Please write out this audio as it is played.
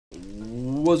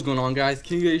What's going on, guys?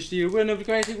 KingoHD. We're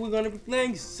gonna be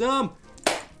playing some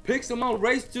Pixelmon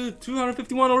Race to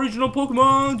 251 original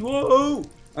Pokemon. Whoa!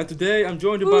 And today I'm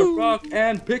joined by Rock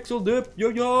and PixelDip. Yo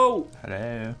yo.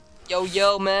 Hello. Yo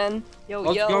yo, man. Yo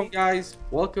How's yo. it going, guys?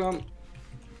 Welcome.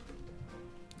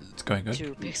 It's going good.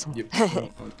 To Pixelmon. Yep.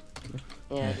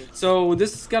 Yeah, dude. So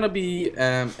this is gonna be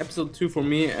episode 2 for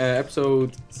me,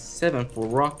 episode 7 for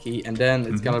Rocky, and then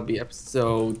it's gonna be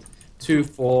episode 2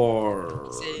 for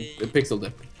the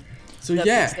PixelDip. So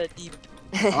yeah,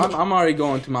 I'm already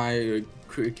going to my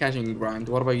catching grind.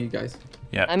 What about you guys?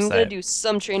 Yeah. I'm gonna do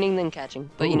some training then catching,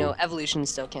 but you know, evolution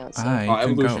still counts. So.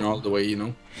 Evolution all the way, you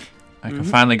know. I can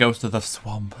finally go to the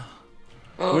swamp.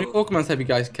 How many Pokemon have you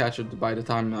guys captured by the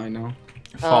time I know?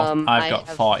 I've got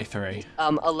 43.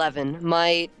 11.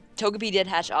 My Togepi did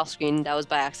hatch off screen. That was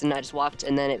by accident. I just walked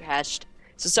and then it hatched.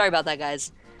 So sorry about that,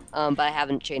 guys. But I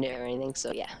haven't chained it or anything.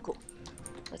 So yeah, cool.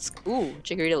 Ooh,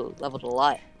 Chikorita leveled a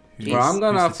lot. Well, I'm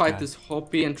gonna fight this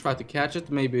Hoppy and try to catch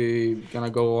it. Maybe gonna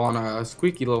go on a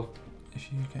squeaky little. If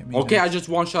you get me Okay, I just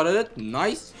one-shotted it.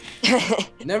 Nice.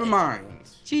 Never mind.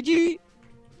 GG.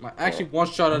 I actually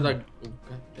one-shotted like. Oh,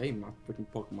 God damn, my freaking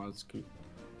Pokemon is cute.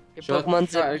 Your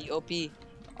Pokemon's a OP.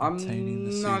 I'm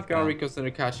not gonna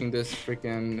reconsider catching this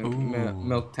freaking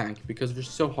milk tank because they're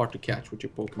so hard to catch with your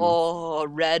Pokemon. Oh,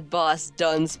 Red Boss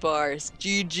Dunsparce.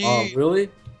 GG. Oh, really?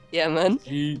 Yeah, man.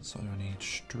 So I need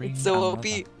string. It's so OP.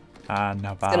 No bad.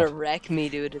 It's gonna wreck me,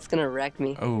 dude. It's gonna wreck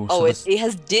me. Oh, it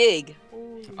has dig.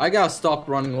 I gotta stop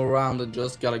running around and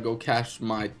just gotta go catch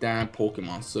my damn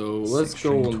Pokemon. So let's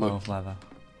go and 12 leather.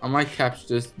 I might catch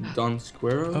this Dun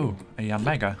Squirrel. Oh, a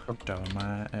Yanmega.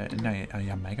 No, a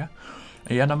Yanmega. A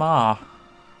Yanamar.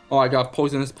 Oh, I got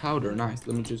poisonous powder. Nice.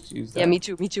 Let me just use that. Yeah, me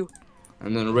too. Me too.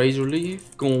 And then Razor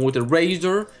Leaf. Going with a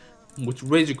Razor. Which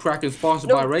Razor Kraken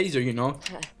sponsored by Razor, you know.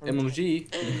 MOG.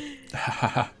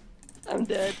 I'm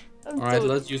dead. Alright,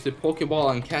 let's use the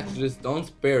Pokeball and catch this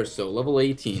Dunsparce. So level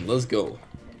 18. Let's go.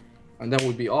 And then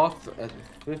we'll be off at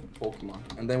the 5th Pokemon.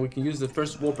 And then we can use the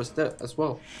first Warp as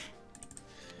well.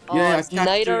 Yeah, it's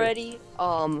night already.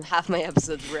 Half my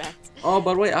episode's wrecked. Oh,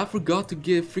 by the way, I forgot to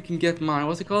get my,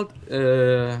 what's it called?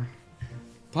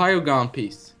 Pyrogon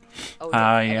piece. Oh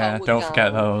yeah, don't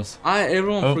forget those.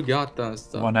 Everyone forgot that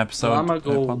stuff. One episode. So I'm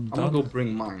gonna go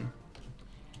bring mine.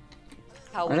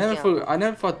 I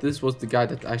never thought this was the guy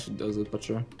that actually does it, but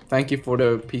sure. Thank you for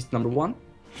the piece number 1.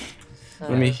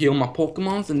 Let me heal my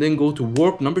Pokemons and then go to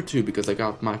warp number 2 because I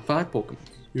got my 5 Pokemon.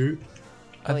 Yeah.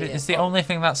 It's the only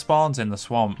thing that spawns in the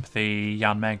swamp, the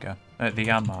Yanmega, the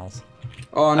Yanmars.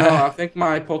 Oh no, I think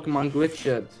my Pokemon glitched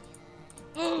it.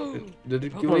 Did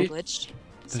it glitched?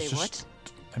 Say just what?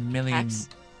 A million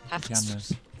Hacks.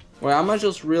 Yanmas. Well, I'm gonna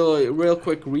just real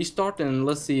quick restart and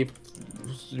let's see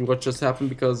what just happened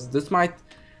because this might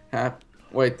have.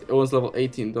 Wait, it was level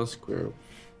 18. Those Squirrel.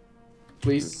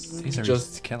 Please These are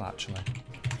just easy to kill, actually.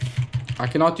 I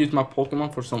cannot use my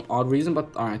Pokemon for some odd reason,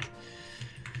 but alright.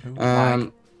 Come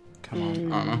on. I don't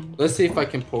know. Let's see if I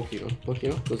can poke you.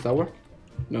 Does that work?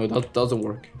 No, that doesn't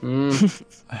work.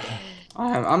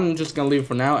 I'm just gonna leave it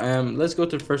for now. Let's go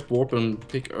to the first warp and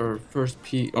pick our first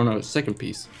piece. Oh no, second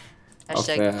piece.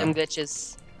 Hashtag them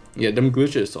glitches. Yeah, them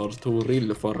glitches are too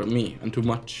real for me and too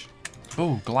much.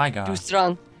 Oh, Gligar. Too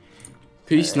strong.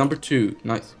 Piece number 2.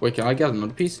 Nice. Wait, can I get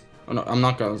another piece? Oh no, I'm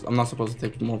not supposed to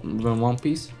take more than 1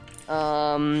 piece.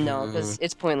 No, because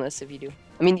it's pointless if you do.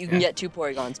 I mean, you can get 2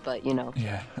 Porygons, but you know.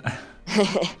 Yeah.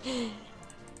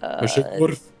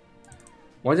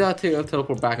 Why did I take a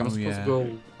teleport back? I'm supposed to go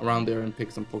around there and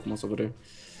pick some Pokemon over there.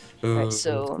 Alright,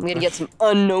 so I'm gonna get some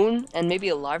Unknown and maybe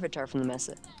a Larvitar from the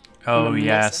Mesa. Oh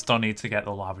yeah, still need to get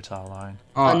the Larvitar line.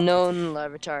 Unknown,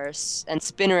 Larvitars, and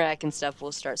Spinarak and stuff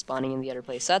will start spawning in the other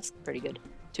place. So that's pretty good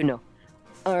to know.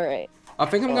 Alright. I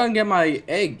think I'm gonna get my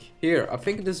egg here. I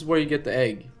think this is where you get the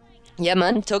egg. Yeah,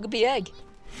 man, Togepi egg.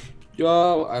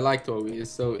 Yo, I like Toby. He's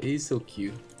so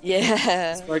cute.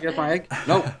 Yeah. So I get my egg?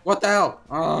 No, what the hell?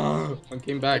 Oh, I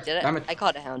came back. Did Damn it. I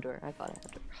caught a Houndour.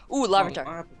 Ooh,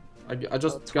 Larvitar. I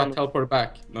just got teleported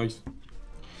back. Nice.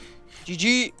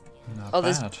 GG. Not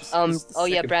bad. Oh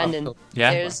yeah, Brandon.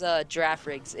 Yeah. There's Giraffe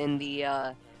Rigs in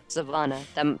the Savannah.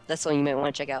 That's something you might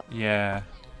want to check out. Yeah.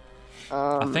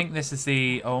 I think this is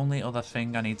the only other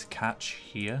thing I need to catch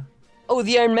here. Oh,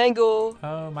 the Iron Mango.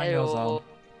 Oh, Mango's on.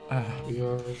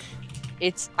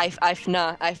 It's I've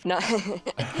not.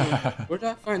 Where did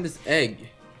I find this egg?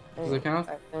 Because I cannot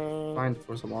find it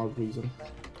for some odd reason.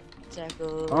 I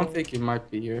don't think it might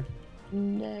be here.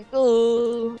 And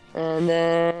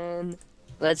then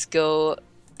let's go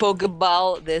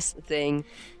Pokeball this thing,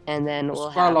 and then we'll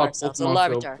have ourselves a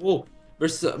Larvitar. Oh,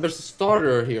 there's a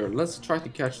starter here. Let's try to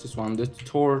catch this one. The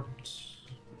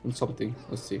and something.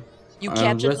 Let's see. You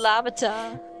captured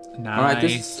Lavatar. Nice. Alright,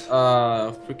 this is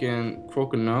freaking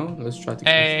Crocono. Let's try to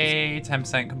catch Hey,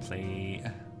 10% complete.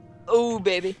 Oh,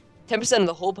 baby. 10% of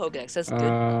the whole Pokedex. That's good.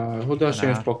 this. Who does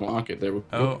change Pokemon? Okay, there we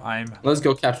go. Oh, Let's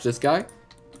go capture this guy.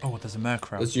 Oh, there's a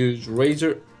Murkrow. Let's use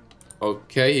Razor.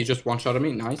 Okay, he just one-shotted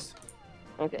me. Nice.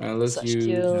 Okay. Let's use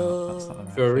No, that's not the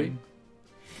right Furry. thing.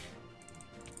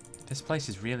 This place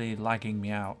is really lagging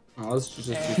me out. Let's just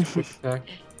use quick attack.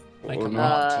 Like Or a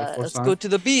not. Let's go to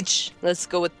the beach. Let's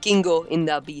go with Kingo in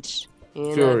the beach.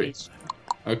 In Fury. the beach.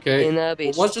 Okay. In the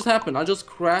beach. What just happened? I just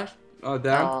crashed. Damn.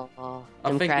 I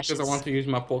think crashes. because I want to use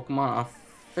my Pokemon. I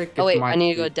think Oh it wait, might I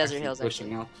need to go be to Desert actually Hills, glitching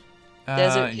actually. out.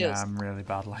 Desert Yeah, Hills. I'm really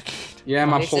bad lagging. Yeah,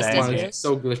 my Is this Pokemon Desert is Hills?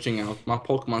 so glitching out. My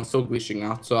Pokemon's so glitching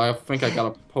out. So I think I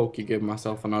gotta give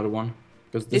myself another one.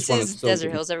 Because this one is is so Desert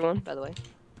good. Hills, everyone, by the way.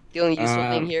 The only useful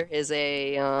thing here is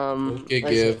a Okay,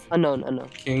 what is it? give. Unknown.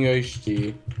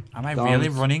 KingoHD. Am I really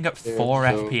running at 4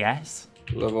 so- FPS?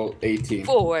 Level 18.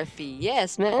 4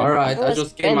 FPS, man. Alright, I That's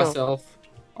just gave Venom. myself.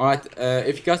 Alright,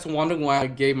 if you guys are wondering why I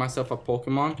gave myself a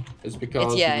Pokemon, it's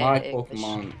because my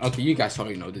Pokemon. Okay, you guys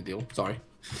already know the deal. Sorry.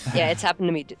 Yeah, it's happened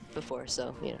to me before,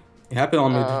 so you know. It happened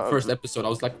on the first episode. I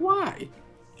was like, why?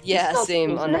 Yeah, It's not same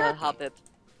supposed on to the happen. Hoppip.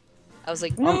 I was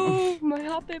like, no, my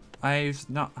Hoppip. I've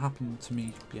not happened to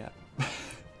me yet.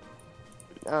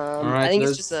 I think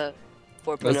it's just a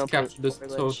 4.0. Let's capture this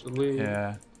glitch. totally.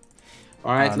 Yeah.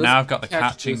 Alright, Now I've got the catch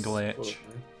catching this glitch.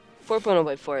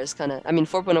 4.0.4 is kind of, I mean,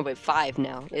 4.0.5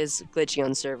 now is glitchy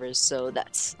on servers, so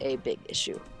that's a big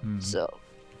issue. So.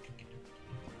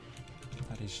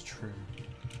 That is true.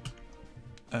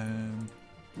 Now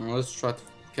let's try to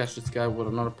catch this guy with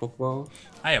another Pokeball.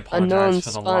 I Unknown apologize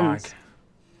for the lag. spawns.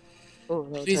 Oh,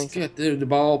 no, Please thanks. get the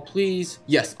ball, please.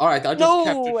 Yes. Alright, I just No,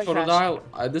 captured I crashed.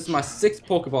 Totodile. This is my 6th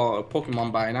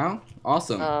Pokemon by now.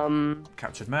 Awesome.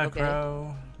 Captured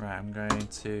Murkrow. Right, I'm going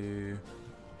to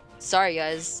Sorry,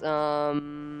 guys.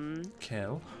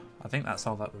 kill. I think that's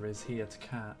all that there is here to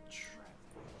catch.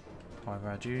 However,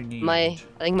 I do need. I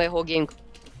think my whole game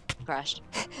crashed.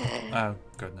 Oh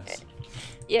goodness.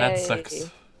 Yeah. That sucks.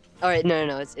 All right,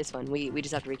 no, it's fine. We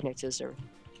just have to reconnect to the server.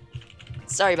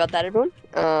 Sorry about that, everyone.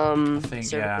 I think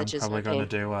server I'm glitches probably are going to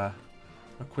pain. do a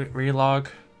quick relog.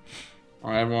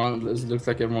 Alright, everyone. It looks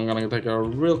like everyone gonna take a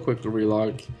real quick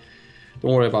relog.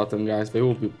 Don't worry about them, guys. They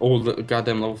will be all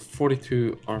goddamn level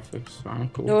 42 Arthurs.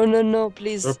 Alright, cool. No,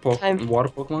 please. They're Time. water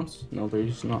Pokemons? No, they're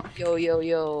just not.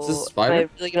 Yo. Is this a spider? Am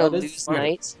I really gonna That is lose spider.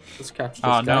 night? Let's capture this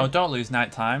Oh guy. no! Don't lose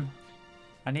night time.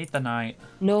 I need the night.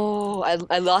 No,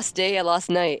 I lost day. I lost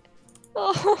night.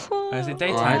 Oh, Is it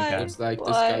daytime Alright, again? looks like this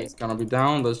Why? guy is gonna be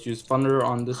down. Let's use Thunder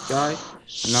on this guy.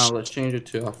 And now let's change it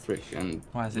to a freaking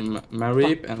Why is it?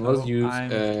 Marip, and let's Oh, use I'm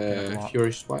blocked.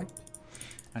 Fury Swipe.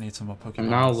 I need some more Pokemon. And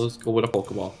now let's go with a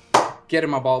Pokeball. Get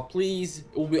him a ball, please.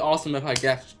 It would be awesome if I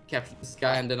capture this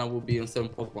guy and then I will be in 7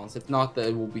 Pokeballs. If not, that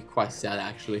it will be quite sad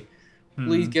actually.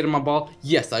 Please get him a ball.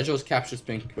 Yes, I just captured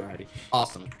Spink already.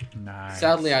 Awesome. Nice.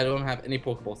 Sadly, I don't have any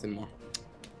Pokeballs anymore.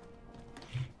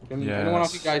 Can anyone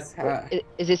of you guys have?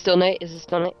 Is it still night? Is it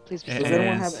still night? Please. It Does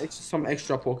anyone have is. some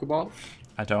extra Pokeballs?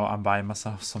 I don't. I'm buying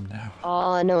myself some now.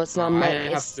 Oh no, it's not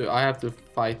night. I have to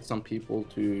fight some people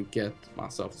to get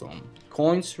myself some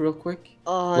coins real quick.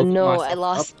 Oh Look no, myself I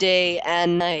lost up. day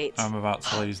and night. I'm about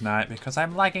to lose night because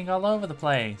I'm lagging all over the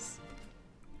place.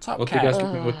 Top What do you guys cat.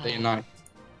 keep me with day and night?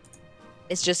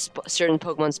 It's just certain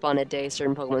Pokemon spawn at day,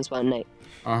 certain Pokemon spawn at night.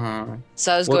 Uh-huh.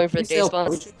 So I was going for day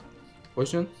spawns.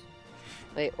 Potions?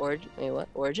 Wait, what?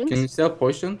 Origins? Can you sell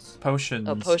potions? Potions.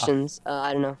 Oh, potions.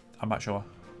 I don't know. I'm not sure.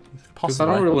 Because I Possibly.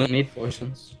 don't really need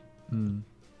potions. Do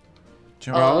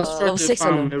you know Well, what, let's try level to 6 on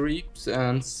find them. Reaps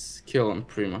and kill them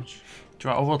pretty much. do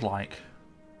you know what I would like?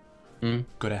 Hmm?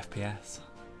 Good FPS.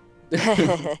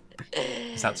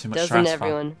 Is that too much Doesn't stress?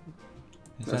 everyone?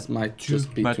 Is That that might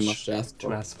just be too much to ask to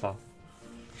for. ask for?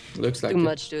 Looks like Too it.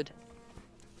 much, dude.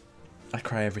 I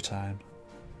cry every time.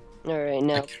 Alright,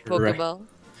 now Correct. Pokeball.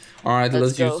 Alright,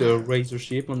 Let's let's use go. a Razor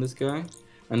Sheep on this guy.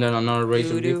 And then another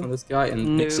Razor Doo-doo. Leaf on this guy.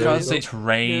 And No. It's there we because go. it's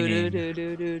raining.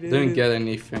 Didn't get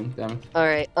anything, damn it.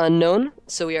 Alright, unknown.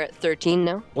 So we are at 13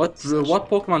 now. What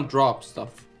Pokemon drop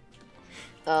stuff?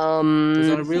 Because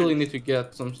I really need to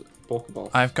get some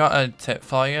Pokeballs. I've got a tip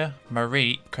for you.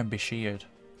 Marie can be sheared.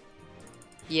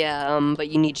 Yeah, but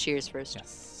you need shears first.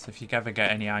 Yes. If you ever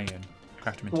get any iron,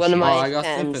 craft them into One of shears. my- I got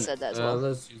fans Symphony. said that as well.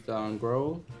 Let's use that on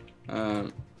Grow.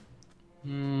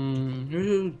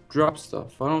 Who drop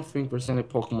stuff? I don't think there's any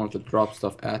Pokemon that drop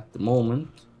stuff at the moment.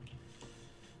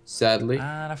 Sadly.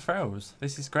 And I froze.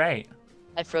 This is great.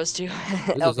 I froze too.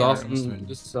 This is Okay. awesome.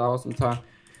 This is awesome time.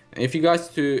 If you guys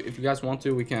want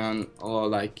to, we can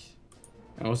like,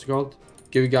 what's it called?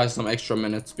 give you guys some extra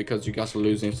minutes because you guys are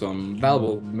losing some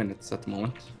valuable minutes at the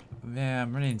moment. Yeah,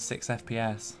 I'm running 6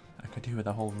 FPS. I could do with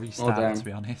a whole restart, to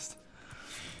be honest.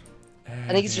 I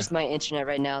think it's just my internet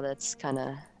right now that's kind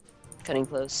of cutting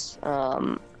close.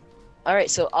 Alright,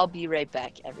 so I'll be right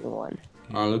back, everyone.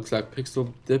 Looks like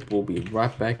PixelDip will be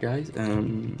right back, guys.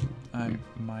 I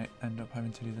might end up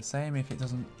having to do the same if it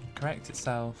doesn't correct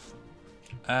itself.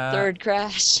 Third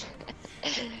crash.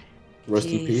 Rest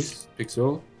in peace,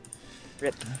 Pixel.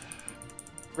 Rip.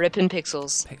 Rip in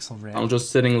pixels. Pixel rip. I'm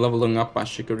just sitting leveling up my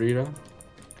Chikorita.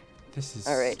 This is...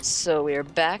 Alright, so we're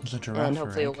back, and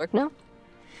hopefully it'll work now.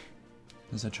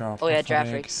 There's a giraffe. Oh yeah, giraffe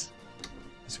eggs.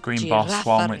 It's a green boss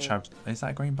one, which I... Is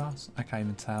that a green boss? I can't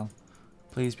even tell.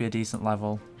 Please be a decent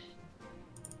level.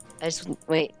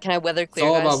 Wait, can I weather clear,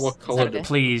 It's all guys? about what color. Okay?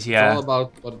 Please, yeah. It's all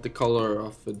about what the color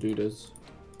of the dude is.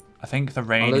 I think the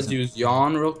rain. Let's use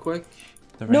yawn real quick.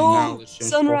 The rain No!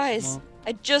 Sunrise!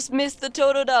 I just missed the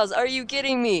Totodile. Are you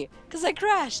kidding me? Because I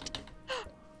crashed.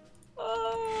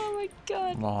 Oh my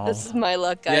god. Wow. This is my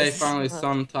luck, guys. Yeah, finally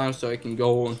sometime so I can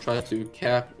go and try to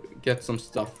get some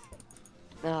stuff.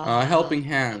 Helping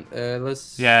hand.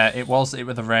 Let's... Yeah, it was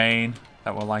with the rain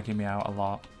that were lagging me out a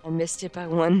lot. I missed it by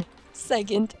 1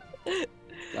 second.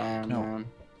 Damn, man.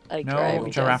 No,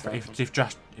 giraffe. If this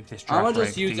giraffe I'm gonna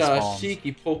just use a despawns.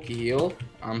 cheeky pokey heal.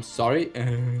 I'm sorry.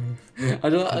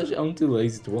 I'm too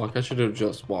lazy to walk. I should have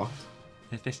just walked.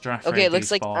 If this giraffe Okay, it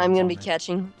looks like I'm gonna be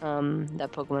catching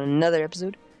that Pokemon in another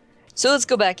episode. So let's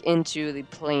go back into the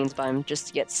plains biome just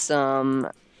to get some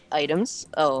items.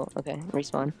 Oh, okay,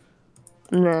 respawn.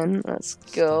 And then let's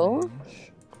go.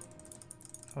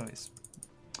 Oh, it's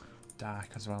dark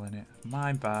as well in it.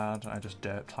 My bad. I just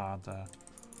derped hard there.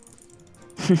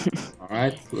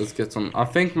 Alright, let's get some. I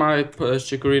think my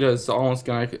Chikorita is almost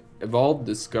gonna evolve.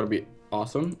 This is gonna be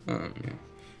awesome. Yeah.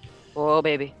 Oh,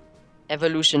 baby.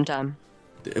 Evolution time.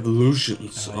 The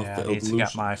evolutions of yeah, the I need evolution. to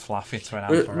get my Fluffy to an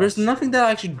Ampharos. There's nothing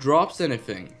that actually drops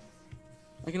anything.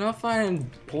 I cannot find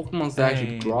Pokemon that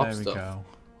actually drop stuff. Go.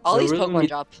 All So these really Pokemon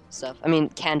drop stuff. I mean,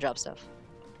 can drop stuff.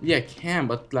 Yeah, can,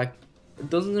 but like,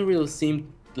 it doesn't really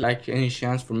seem like any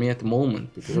chance for me at the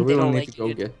moment because I really need to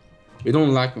go get. They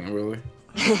don't like me really.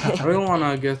 I really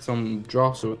wanna get some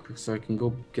drops real quick so I can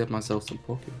go get myself some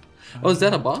Pokemon. Oh, is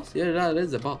that a boss? Yeah, that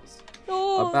is a boss.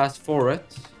 Oh. A bass for it.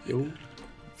 Yo.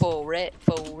 For it.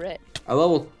 I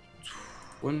level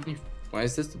 20. Why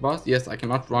is this the boss? Yes, I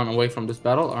cannot run away from this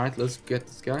battle. Alright, let's get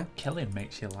this guy. Killing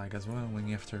makes you lag as well when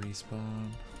you have to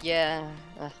respawn. Yeah.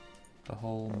 The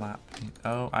whole map.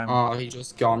 Oh, I'm. Oh, he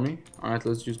just got me. Alright,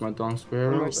 let's use my Dawn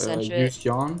Sparrow. Use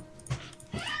Yawn.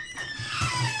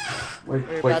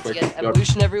 We're about to get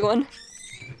evolution, everyone.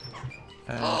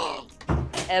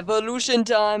 Evolution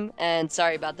time! And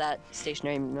sorry about that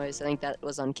stationary noise. I think that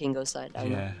was on Kingo's side. I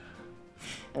don't know.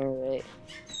 Alright.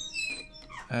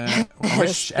 I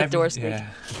wish the door yeah.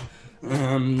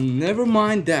 Never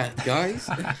mind that, guys.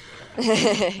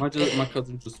 My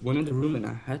cousin just went in the room and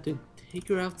I had to take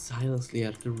her out silently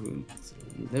out of the room. So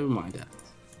never mind that.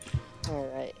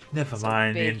 Alright. Never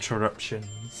mind the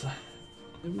interruptions.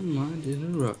 Never mind the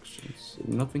interruptions.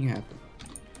 Nothing happened.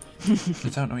 I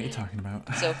don't know what you're talking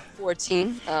about. So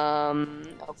 14.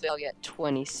 Hopefully I'll get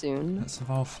 20 soon. Let's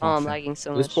evolve. Oh, I'm lagging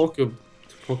so much. This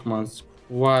Pokemon is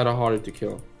quite harder to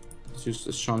kill. Let's use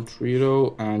a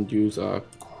Chantrito and use a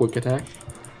quick attack.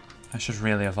 I should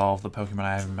really evolve the Pokemon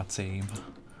I have in my team.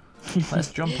 Let's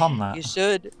jump on that. You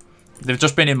should. They've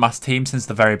just been in my team since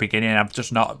the very beginning. I've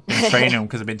just not been training them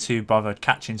because I've been too bothered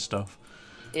catching stuff.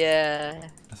 Yeah.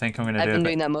 I think I'm gonna I've been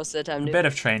doing that most of the time. A bit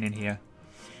of training here.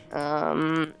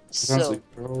 So.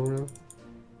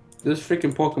 This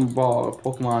freaking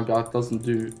Pokemon I got doesn't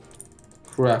do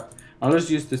crap. I'll just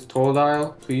use this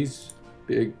Totodile. Please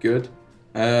be good.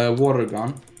 Water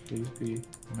gun. Please be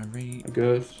Marie. a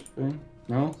good thing.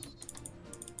 No?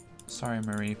 Sorry,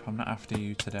 Marie. I'm not after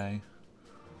you today.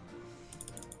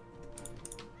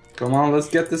 Come on, let's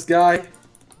get this guy.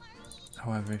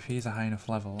 However, if he's a high enough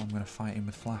level, I'm going to fight him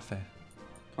with Fluffy.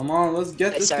 Come on, let's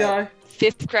get this guy.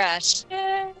 5th crash.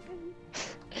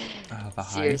 The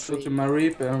Seriously. Go to my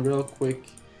Reap and real quick.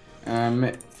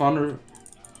 Make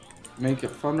a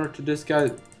thunder to this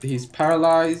guy. He's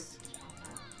paralyzed.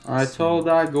 Alright,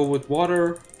 Totodile, go with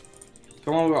water.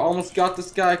 Come on, we almost got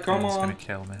this guy. Come on. He's gonna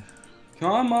kill me.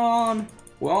 Come on.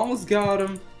 We almost got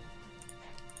him.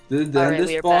 Then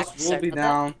this boss will be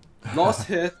down. Lost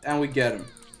hit and we get him.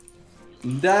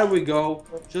 There we go.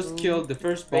 Just killed the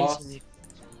first boss.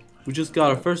 We just got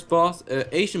our first boss.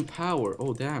 Asian Power.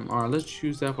 Oh damn. Alright, let's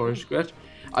choose that for a scratch.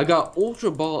 I got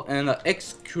Ultra Ball and an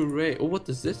X-Curate. Oh, what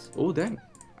is this? Oh damn.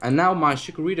 And now my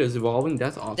Chikorita is evolving.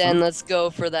 That's awesome. Then let's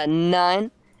go for that 9.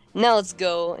 Now let's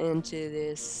go into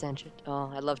this center.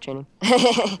 Oh, I love training.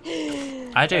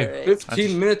 I do. Alright.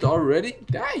 15 minutes already?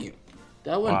 Damn.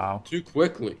 That went too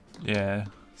quickly. Yeah.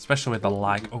 Especially with the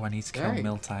lag. Oh, I need to kill Dang.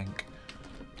 Miltank.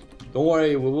 Don't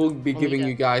worry, we will be giving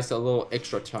you guys a little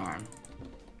extra time.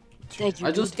 Thank you.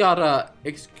 I just got a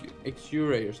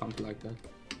X-Ray or something like that.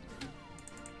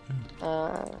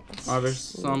 There's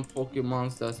some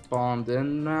Pokemons that spawned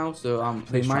in now, so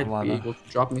they might be able to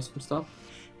drop me some stuff.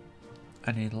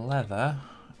 I need leather.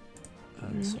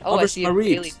 Oh, I see my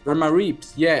reaps. They're my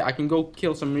reaps. Yeah, I can go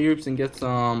kill some reaps and get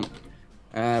some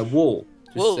wool.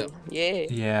 Wool, yeah.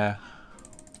 Yeah.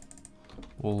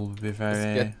 Wool will be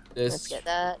very Let's get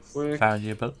that.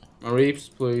 valuable. My reaps,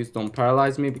 please don't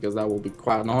paralyze me because that will be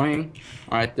quite annoying.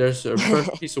 Alright, there's a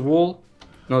first piece of wool.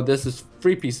 No, this is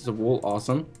 3 pieces of wool.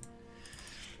 Awesome.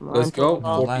 Let's go.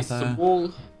 4 pieces of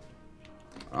wool.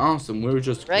 Awesome. We were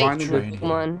just grinding the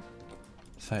Come on.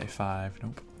 35.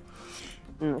 Nope.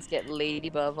 Let's get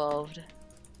Ladybug evolved.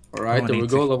 Alright, there we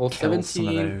go. Level 17. Some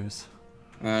of those.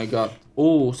 I got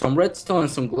some redstone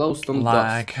and some glowstone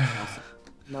lag. Awesome.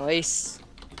 Nice.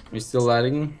 Are you still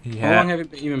lagging? Yeah. How long have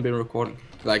you even been recording?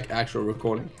 Like actual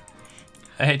recording?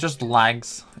 It just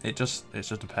lags. It's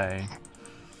just a pain.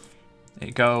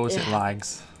 It goes, it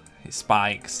lags, it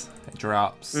spikes, it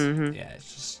drops. Yeah,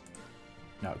 it's just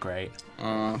not great.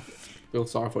 Feel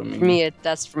sorry for me. For me,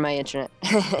 that's for my internet.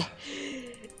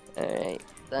 Alright.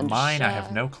 Mine, I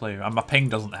have no clue. And my ping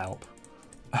doesn't help.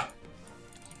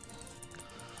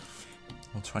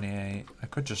 128. I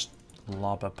could just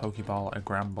lob a Pokeball at a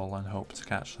Gramble and hope to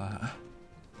catch that.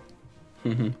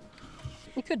 You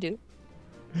could do.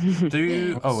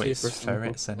 Oh, it's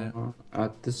ferrets in it.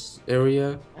 At this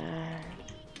area.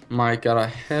 Might gotta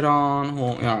head on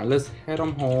home. Yeah, let's head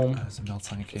on home. There's a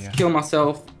Miltank here. Let's kill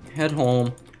myself, head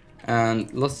home, and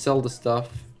let's sell the stuff.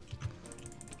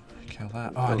 Kill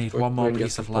that. Oh, I need one more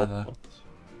piece of leather.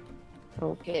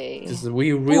 Okay.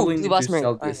 We really need to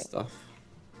sell this stuff.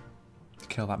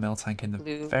 Kill that Miltank in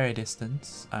the very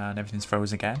distance, and everything's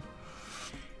frozen again.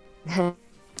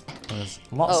 There's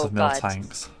lots of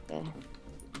Miltanks.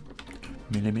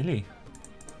 Millie.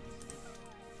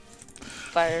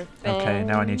 Fire fan. Okay,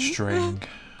 now I need string.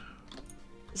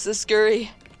 Is this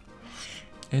scurry?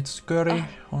 It's scurry.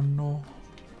 Oh no.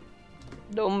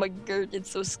 Oh my god, it's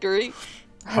so scurry.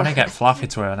 I want to get Fluffy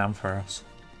to an Ampharos.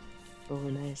 Oh,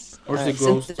 nice. Where's the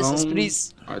glowstone?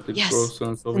 Please. Alright, the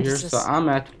glowstone's over here. So I'm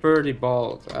at 30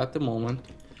 balls at the moment.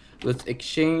 Let's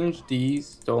exchange these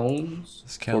stones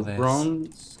for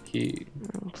bronze key.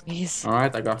 Please.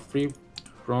 Alright, I got 3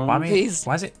 bronze.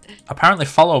 Why is it? Apparently,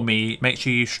 follow me makes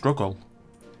you struggle.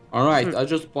 Alright, I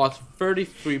just bought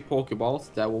 33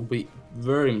 Pokeballs. That will be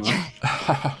very much.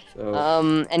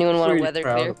 So, anyone want a weather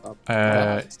clear?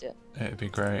 Let's do it. It'd be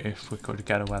great if we could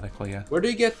get a weather clear. Where do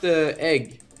you get the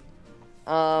egg?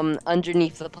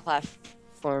 Underneath the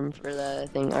platform for the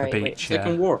thing. Alright, wait.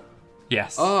 Second warp.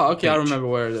 Yes. Oh, okay, I remember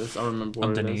where it is. I remember where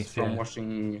underneath, it is from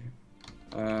watching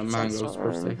Mango's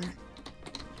first day.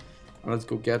 Let's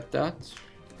go get that.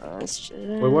 Wait,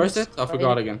 where is it? I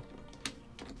forgot again.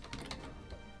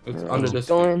 It's under this.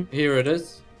 Here it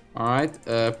is. Alright,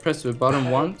 press the button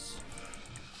once.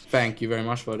 Thank you very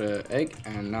much for the egg.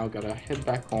 And now gotta head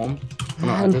back home. No,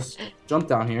 I just jump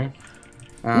down here.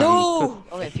 No!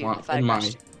 Okay,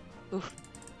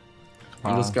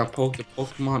 I'm just gonna poke the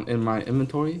Pokemon in my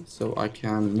inventory so I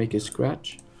can make a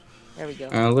scratch. There we go.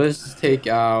 And let's take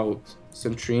out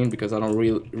Centrine because I don't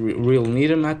really need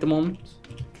him at the moment.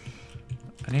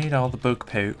 I need all the bug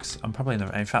pokes. I'm probably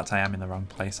in fact I am in the wrong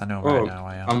place. I know right now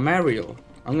I am. I'm Mario.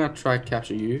 I'm gonna try to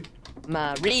capture you.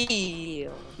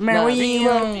 Mario.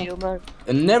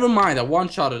 And never mind, I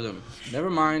one-shotted him. Never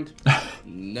mind.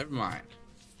 Never mind.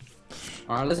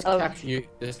 Alright, let's capture you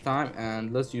this time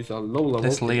and let's use a low level.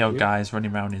 This Leo guy's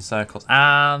running around in circles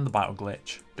and the battle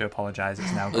glitch. Do apologise,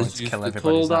 it's now going to kill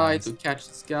everybody's eyes. To catch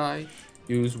this guy.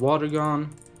 Use water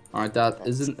gun. Alright, that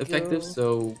isn't effective,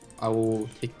 so I will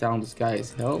take down this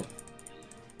guy's health.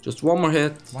 Just one more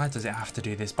hit. Why does it have to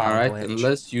do this battle glitch? Alright, and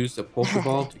let's use a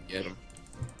Pokeball to get him.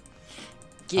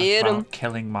 Get him.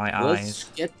 Killing my eyes. Let's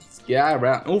get this guy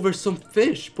around. Over some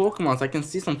fish Pokemons. I can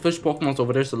see some fish Pokemons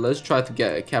over there, so let's try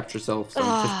to capture some fish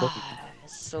Pokemon.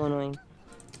 So annoying.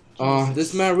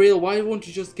 This man real. Why won't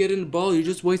you just get in the ball? You're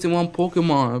just wasting one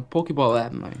Pokeball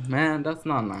at me. Man, that's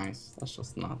not nice. That's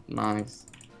just not nice.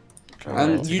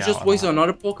 And you just wasted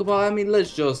another Pokeball at me?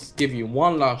 Let's just give you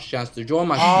one last chance to join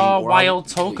my team. Oh, wild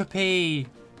Togepi.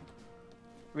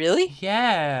 Really?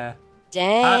 Yeah.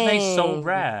 Dang. Aren't they so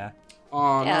rare?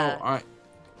 Oh, no. Alright.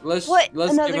 Let's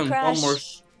give him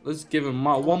Let's give him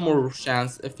one more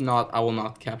chance. If not, I will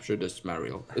not capture this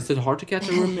Mariel. Is it hard to catch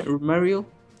a Mariel?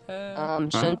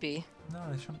 Shouldn't be. No,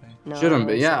 it shouldn't be. No, Shouldn't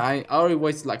be. Yeah, I already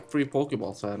wasted like 3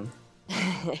 Pokeballs at him.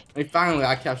 And finally,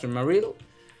 I captured Mariel.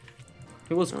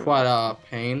 He was quite a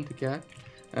pain to catch.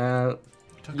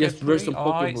 Yes, there's some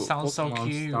Oh, it sounds so Pokemon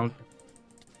cute. down.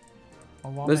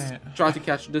 Let's Try to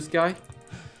catch this guy.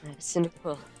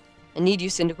 Cyndaquil. I need you,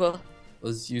 Cyndaquil.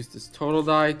 Let's use this total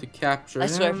die to capture I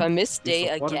swear, him. if I miss day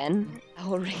Use the water. again, I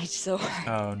will rage so hard.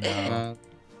 Oh no.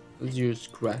 Let's use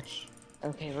Scratch.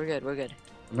 Okay, we're good, we're good.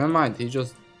 Never mind, he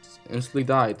just instantly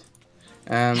died.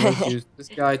 And let's use this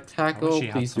guy, Tackle. he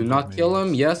had Please do some not good kill him.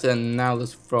 moves. Yes, and now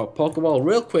let's throw a Pokeball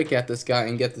real quick at this guy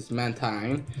and get this man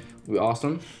tying. We're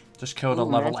awesome. Just killed a Ooh,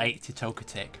 level man. 80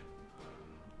 Togetic.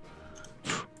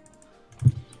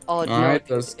 Oh, no, Alright,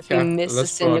 if we miss the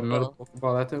throw another Cyndaquil,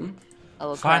 Pokeball at him. I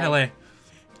will cry. Finally,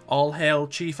 all hail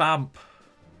Chief Amp.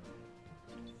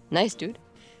 Nice, dude.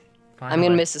 Finally. I'm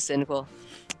gonna miss the Cyndaquil.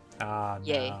 Ah, no.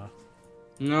 Yay.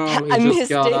 No, I he just missed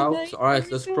got Day out. Night Alright,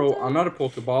 every let's single throw time. another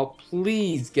Pokeball.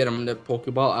 Please get him in the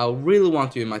Pokeball. I really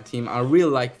want you in my team. I really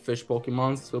like fish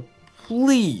Pokemon, so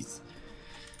please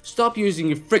stop using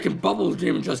your freaking bubble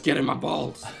dream and just get in my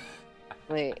balls.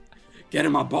 Wait, Get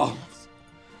in my balls.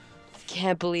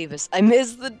 can't believe this. I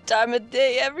miss the time of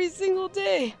day every single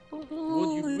day.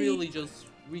 Would you really just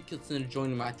reconsider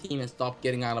joining my team and stop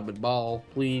getting out of the ball,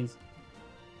 please?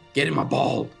 Get in my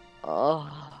ball.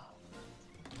 Oh.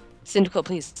 Cyndaquil,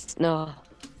 please. No.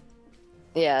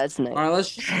 Yeah, it's nice. Alright,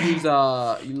 let's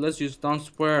use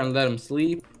Dunsquare and let him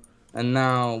sleep. And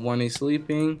now when he's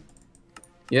sleeping,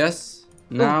 yes.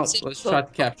 Now Cyndaquil. let's try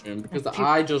to capture him because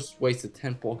I just wasted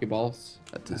 10 Pokeballs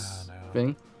at this no.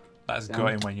 thing. That's Damn.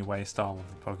 gutting when you waste all of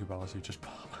the Pokeballs you just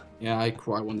bought. Yeah, I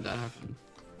cry when that happened.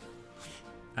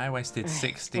 I wasted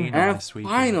 16 on And this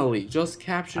weekend. finally, just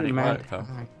captured And it the man. worked, though.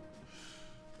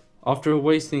 After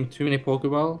wasting too many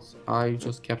Pokeballs, I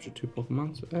just captured 2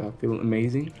 Pokemon. So I feel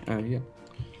amazing. Yeah.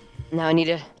 Now I need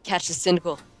to catch the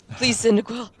Cyndaquil. Please,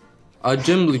 Cyndaquil.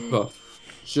 Jigglypuff.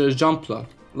 Jumpluff.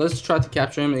 Let's try to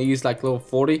capture him. He's like level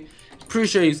 40. Pretty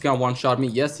sure he's gonna one-shot me.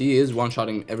 Yes, he is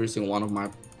one-shotting every single one of my...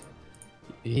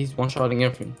 He's one-shotting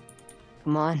everything.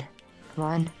 Come on. Come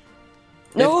on.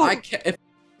 No! I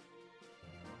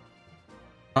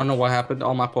don't know what happened.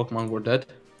 All my Pokemon were dead.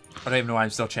 I don't even know why I'm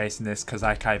still chasing this because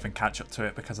I can't even catch up to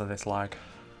it because of this lag.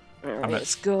 Alright,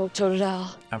 let's go,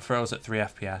 Totodile. I'm froze at 3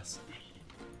 FPS.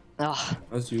 Oh.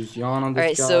 Let's use Yawn on this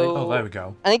Alright, guy. so... Oh, there we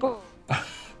go. I think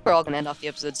we're all gonna end off the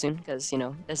episode soon, because, you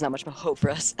know, there's not much more hope for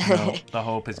us. No, the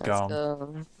hope is Let's gone.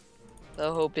 go.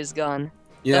 The hope is gone.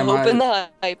 Yeah, the hope and the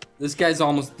hype. This guy's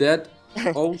almost dead.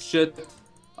 Oh shit.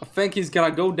 I think he's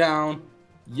gonna go down.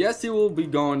 Yes, he will be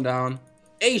going down.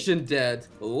 Asian dead.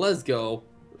 Let's go.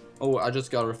 Oh, I just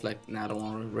got reflect. Nah, I don't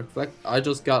want to reflect. I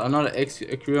just got another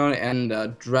Ecrione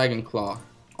and Dragon Claw.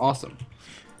 Awesome.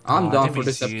 I'm I done didn't for mean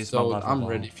this to use my episode. level I'm ball.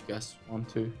 ready if you guys want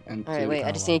to. And Alright, wait,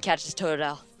 I just need to catch this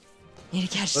Totodile. Need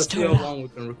to catch this Let's see how Totodile. long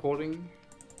we've been recording.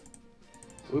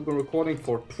 We've been recording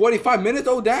for 25 minutes.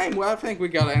 Oh, dang. Well, I think we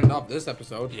gotta end up this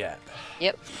episode. Yeah.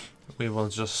 Yep. We will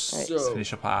just So-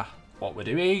 finish up what we're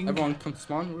doing. Everyone come to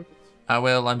spawn. I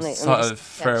will. I'm Wait, let me sort just of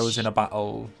frozen a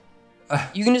battle.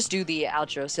 You can just do the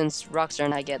outro, since Rockstar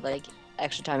and I get, like,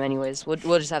 extra time anyways. We'll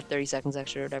just have 30 seconds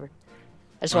extra or whatever.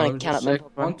 I just want to count up my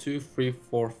Pokemon. 1, 2, 3,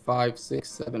 4, 5, 6,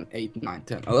 7, 8, 9,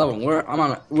 10, 11.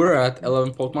 We're at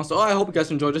 11 Pokemon. So I hope you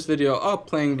guys enjoyed this video of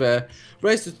playing the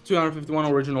Race to 251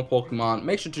 original Pokemon.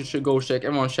 Make sure to go check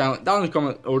everyone's channel down in the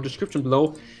comment or description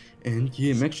below. And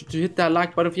yeah, make sure to hit that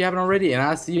like button if you haven't already. And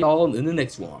I'll see you all in the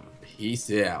next one.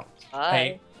 Peace out. Bye.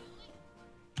 Hey.